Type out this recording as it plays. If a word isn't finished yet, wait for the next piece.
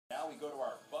go to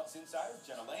our Bucs insider,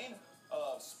 Jenna Laine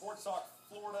of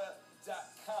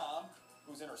SportsTalkFlorida.com,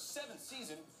 who's in her 7th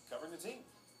season covering the team.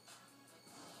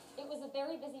 It was a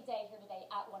very busy day here today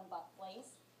at One Buc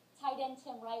Place. Tight end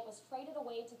Tim Wright was traded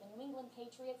away to the New England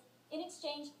Patriots in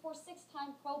exchange for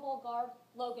 6-time Pro Bowl guard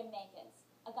Logan Mankins,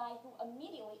 a guy who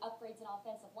immediately upgrades an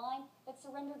offensive line that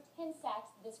surrendered 10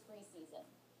 sacks this preseason.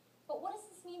 But what does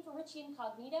this mean for Richie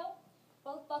Incognito?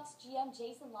 Both Bucs GM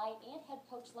Jason Licht and head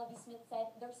coach Lovie Smith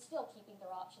said they're still keeping their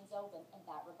options open in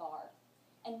that regard.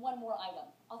 And one more item.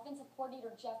 Offensive coordinator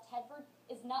Jeff Tedford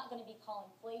is not going to be calling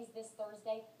plays this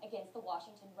Thursday against the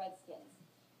Washington Redskins.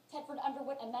 Tedford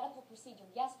underwent a medical procedure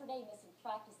yesterday, missing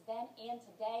practice then and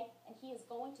today, and he is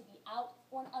going to be out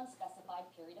for an unspecified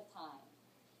period of time.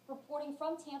 Reporting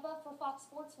from Tampa for Fox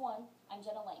Sports 1, I'm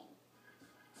Jenna Laine.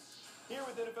 Here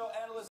with NFL analyst